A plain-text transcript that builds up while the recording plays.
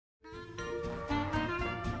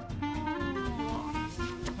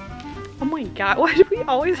my god, why do we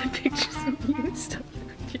always have pictures of you and stuff on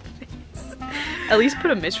your face? At least put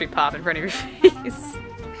a mystery pop in front of your face.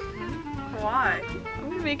 Why? I'm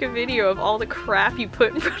gonna make a video of all the crap you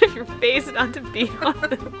put in front of your face not to be on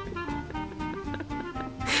them.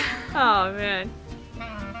 Oh man.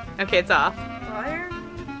 Okay, it's off. Liar?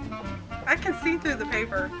 I can see through the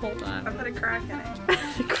paper. Hold on. I put a crack in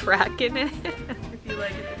it. Crack in it? If you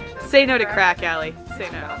like it, then you should. Say no to crack, Allie. Say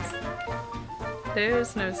no.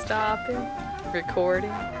 There's no stopping.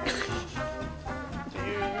 Recording. I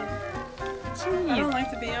don't Jeez. like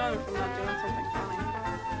to be on if I'm not doing something funny.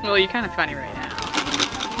 Well, you're kind of funny right now.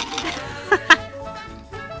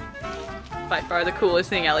 By far the coolest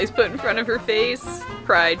thing Ellie's put in front of her face.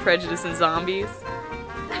 Pride, Prejudice, and Zombies.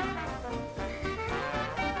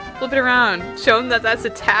 Flip it around. Show them that that's a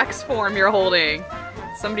tax form you're holding.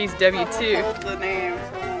 Somebody's W-2. I'll hold the name,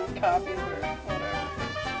 someone copies or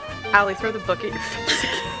whatever. Allie, throw the book at your face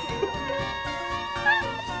again.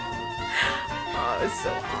 Oh, it's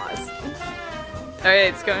so awesome.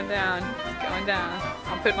 Alright, it's going down. It's going down.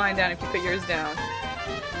 I'll put mine down if you put yours down.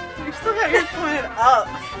 You still got yours pointed up.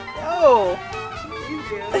 Oh! You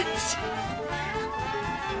do.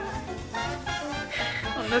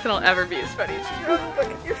 Well, nothing will ever be as funny as you. Throw the book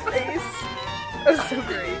at your face. That was so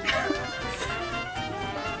great.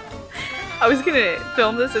 I was gonna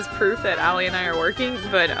film this as proof that Allie and I are working,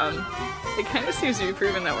 but it kind of seems to be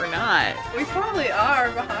proven that we're not. We probably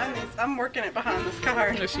are behind these. I'm working it behind this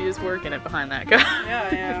car. No, she is working it behind that guy. Yeah,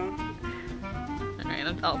 I am. Alright,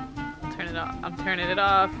 I'll turn it off. I'm turning it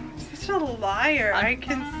off. Such a liar. I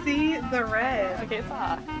can see the red. Okay, it's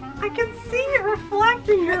off. I can see it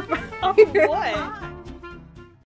reflecting your Oh, what?